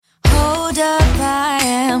Hold up, I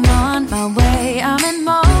am on my way, I'm in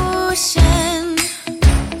motion.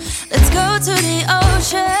 Let's go to the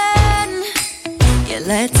ocean. Yeah,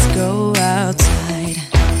 let's go outside.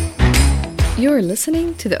 You're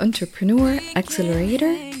listening to the Entrepreneur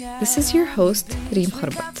Accelerator. This is your host, Reem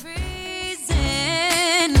Kharbat.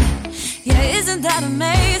 Yeah, isn't that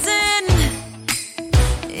amazing?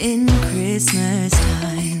 In Christmas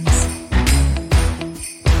times,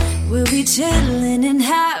 we'll be chilling and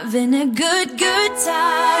having a good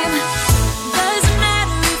time. Doesn't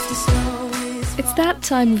matter if the snow is... It's that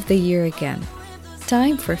time of the year again.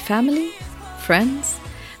 Time for family, friends,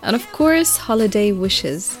 and of course, holiday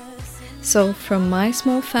wishes. So from my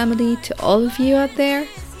small family to all of you out there,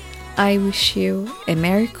 I wish you a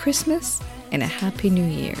Merry Christmas and a Happy New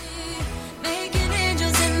Year.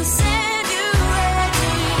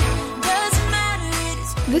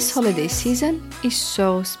 This holiday season is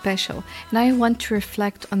so special, and I want to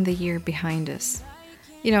reflect on the year behind us.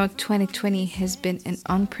 2020 has been an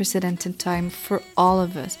unprecedented time for all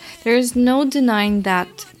of us. There is no denying that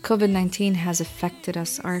COVID-19 has affected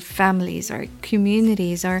us, our families, our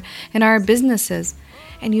communities, and our businesses.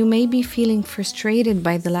 And you may be feeling frustrated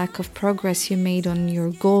by the lack of progress you made on your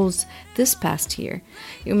goals this past year.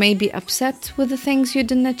 You may be upset with the things you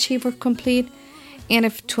didn't achieve or complete. And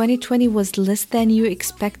if 2020 was less than you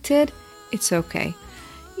expected, it's okay.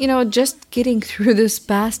 Just getting through this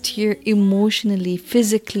past year emotionally,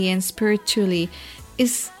 physically, and spiritually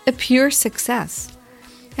is a pure success.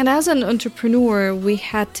 And as an entrepreneur, we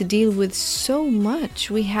had to deal with so much.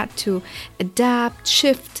 We had to adapt,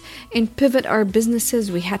 shift, and pivot our businesses.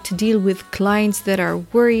 We had to deal with clients that are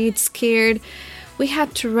worried, scared. We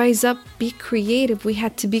had to rise up, be creative. We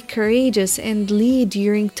had to be courageous and lead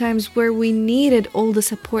during times where we needed all the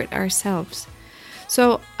support ourselves.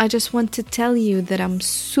 So I just want to tell you that I'm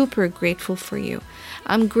super grateful for you.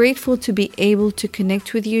 I'm grateful to be able to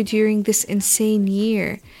connect with you during this insane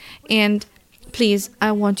year. And please,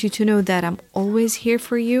 I want you to know that I'm always here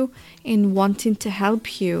for you and wanting to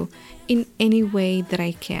help you in any way that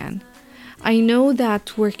I can. I know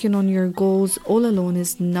that working on your goals all alone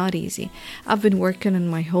is not easy. I've been working in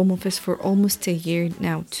my home office for almost a year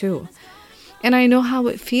now too. And I know how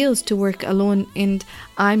it feels to work alone, and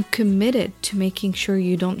I'm committed to making sure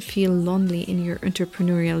you don't feel lonely in your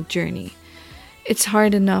entrepreneurial journey. It's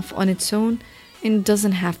hard enough on its own, and it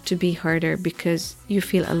doesn't have to be harder because you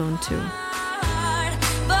feel alone too.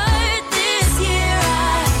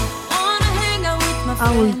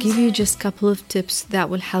 I will give you just a couple of tips that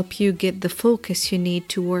will help you get the focus you need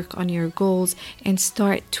to work on your goals and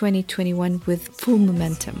start 2021 with full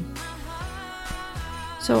momentum.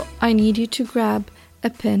 So I need you to grab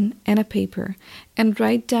a pen and a paper and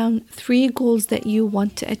write down 3 goals that you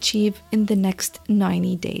want to achieve in the next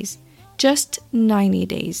 90 days. Just 90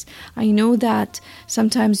 days. I know that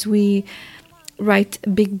sometimes we write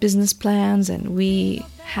big business plans and we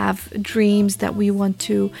have dreams that we want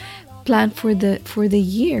to plan for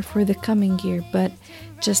the coming year, but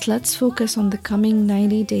just let's focus on the coming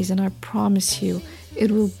 90 days, and I promise you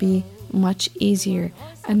it will be much easier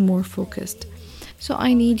and more focused. So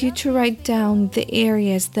I need you to write down the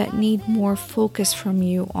areas that need more focus from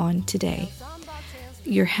you on today.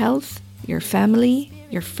 Your health, your family,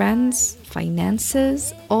 your friends,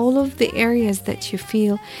 finances, all of the areas that you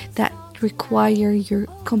feel that require your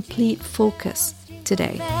complete focus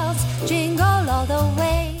today.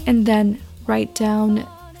 And then write down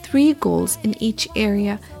 3 goals in each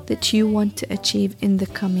area that you want to achieve in the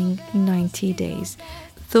coming 90 days.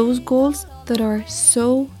 Those goals that are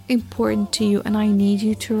so important to you, and I need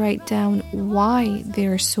you to write down why they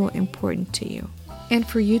are so important to you. And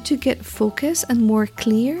for you to get focused and more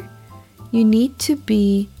clear, you need to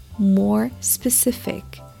be more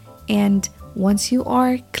specific. And once you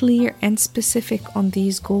are clear and specific on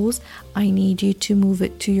these goals, I need you to move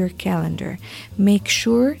it to your calendar. Make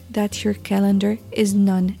sure that your calendar is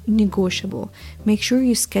non-negotiable. Make sure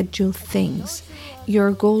you schedule things.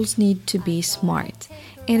 Your goals need to be SMART.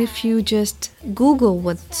 And if you just Google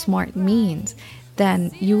what SMART means,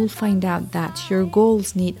 then you will find out that your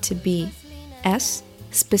goals need to be S,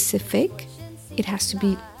 specific. It has to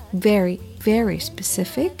be very, very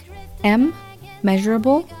specific. M,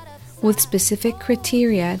 measurable, with specific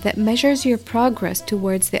criteria that measures your progress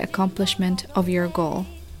towards the accomplishment of your goal.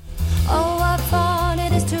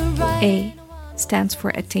 A stands for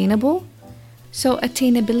attainable. So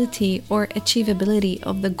attainability or achievability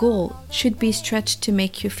of the goal should be stretched to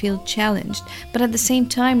make you feel challenged, but at the same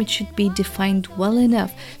time it should be defined well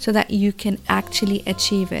enough so that you can actually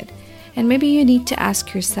achieve it. And maybe you need to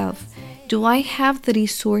ask yourself, do I have the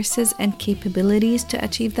resources and capabilities to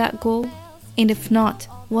achieve that goal? And if not,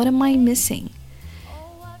 What am I missing?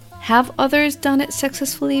 Have others done it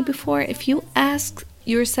successfully before? If you ask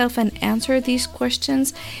yourself and answer these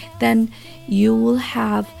questions, then you will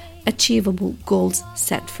have achievable goals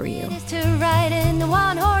set for you.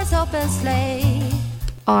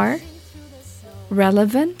 Are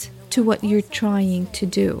relevant to what you're trying to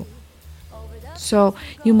do. So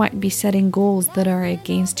you might be setting goals that are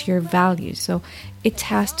against your values. So it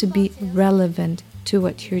has to be relevant to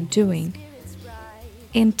what you're doing.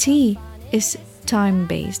 And T is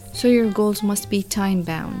time-based. So your goals must be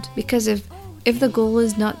time-bound. Because if the goal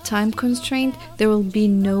is not time constrained, there will be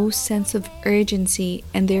no sense of urgency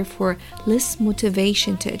and therefore less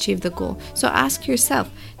motivation to achieve the goal. So ask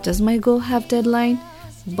yourself, does my goal have deadline?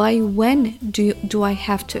 By when do I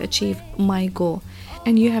have to achieve my goal?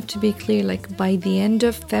 And you have to be clear, like by the end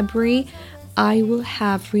of February, I will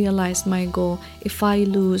have realized my goal if I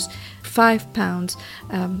lose 5 pounds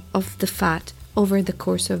of the fat over the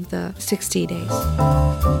course of the 60 days.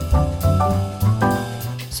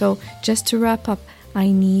 So just to wrap up, I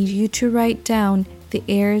need you to write down the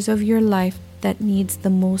areas of your life that needs the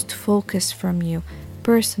most focus from you: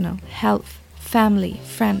 personal, health, family,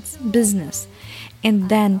 friends, business. And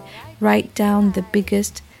then write down the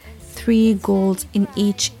biggest 3 goals in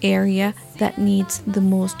each area that needs the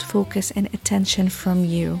most focus and attention from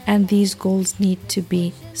you. And these goals need to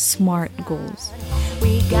be SMART goals.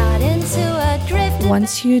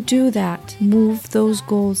 Once you do that, move those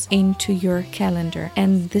goals into your calendar.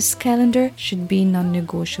 And this calendar should be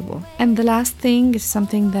non-negotiable. And the last thing is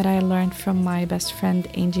something that I learned from my best friend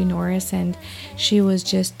Angie Norris, and she was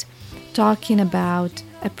just talking about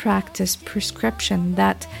a practice prescription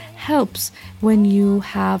that helps when you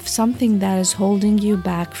have something that is holding you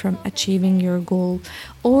back from achieving your goal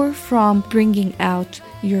or from bringing out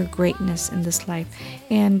your greatness in this life.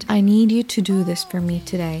 And I need you to do this for me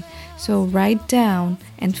today. So write down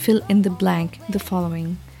and fill in the blank the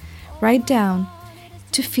following. Write down,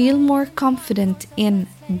 to feel more confident in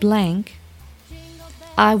blank,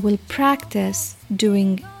 I will practice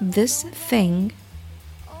doing this thing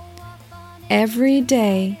every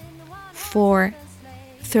day for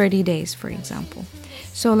 30 days, for example.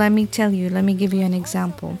 So let me give you an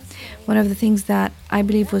example. One of the things that I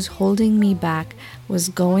believe was holding me back was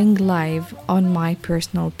going live on my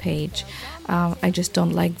personal page. I just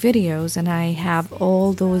don't like videos, and I have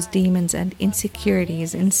all those demons and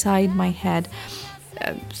insecurities inside my head.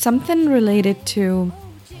 Something related to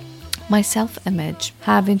my self-image,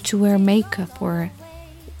 having to wear makeup or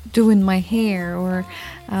doing my hair, or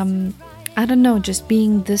I don't know, just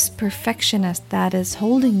being this perfectionist that is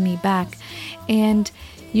holding me back. And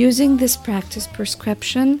using this practice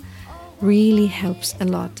prescription really helps a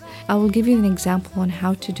lot. I will give you an example on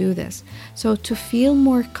how to do this. So to feel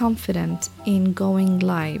more confident in going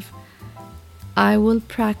live, I will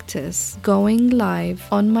practice going live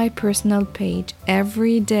on my personal page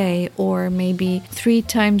every day, or maybe 3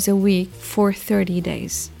 times a week for 30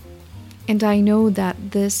 days. And I know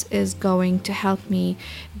that this is going to help me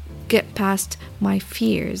get past my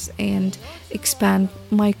fears and expand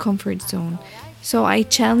my comfort zone. So I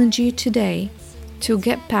challenge you today to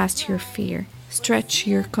get past your fear, stretch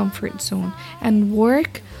your comfort zone, and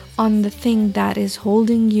work on the thing that is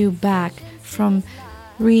holding you back from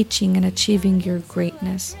reaching and achieving your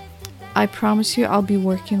greatness. I promise you I'll be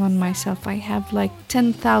working on myself. I have like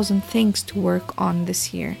 10,000 things to work on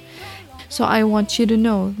this year. So I want you to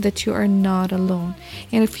know that you are not alone.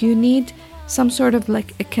 And if you need some sort of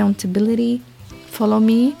like accountability, follow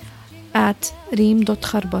me at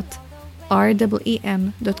reem.kharbat, REEM.KHARBAT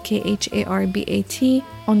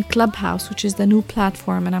on Clubhouse, which is the new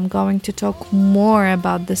platform, and I'm going to talk more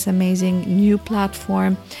about this amazing new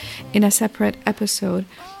platform in a separate episode.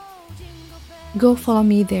 Go follow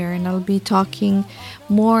me there, and I'll be talking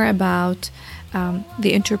more about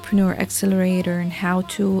the Entrepreneur Accelerator and how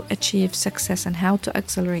to achieve success and how to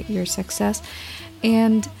accelerate your success.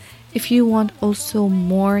 And if you want also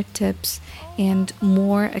more tips and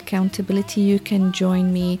more accountability, you can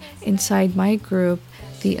join me inside my group,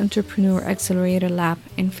 the Entrepreneur Accelerator Lab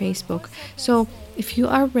in Facebook. So if you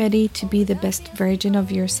are ready to be the best version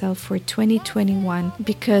of yourself for 2021,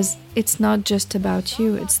 because it's not just about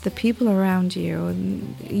you, it's the people around you.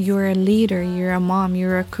 You're a leader, you're a mom,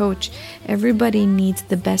 you're a coach. Everybody needs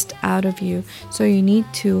the best out of you. So you need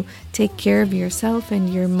to take care of yourself and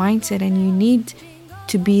your mindset, and you need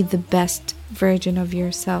to be the best version of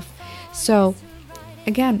yourself. So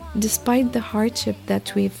again, despite the hardship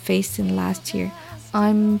that we've faced in last year,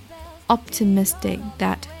 I'm optimistic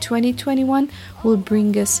that 2021 will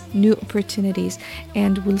bring us new opportunities,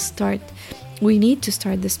 and we need to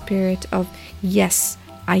start the spirit of yes,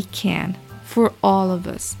 I can for all of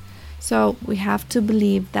us. So we have to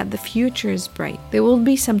believe that the future is bright. There will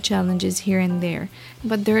be some challenges here and there,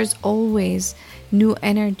 but there is always new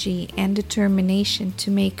energy and determination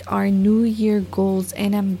to make our new year goals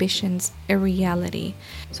and ambitions a reality.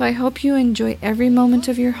 So I hope you enjoy every moment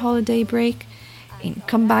of your holiday break and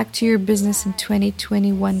come back to your business in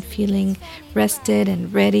 2021 feeling rested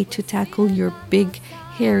and ready to tackle your big,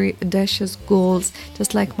 hairy, audacious goals,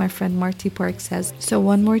 just like my friend Marty Park says. So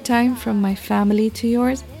one more time, from my family to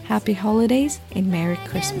yours, happy holidays and Merry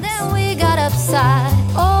Christmas. And then we got upside.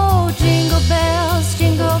 Oh, jingle bells,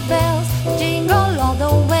 jingle all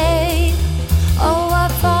the way.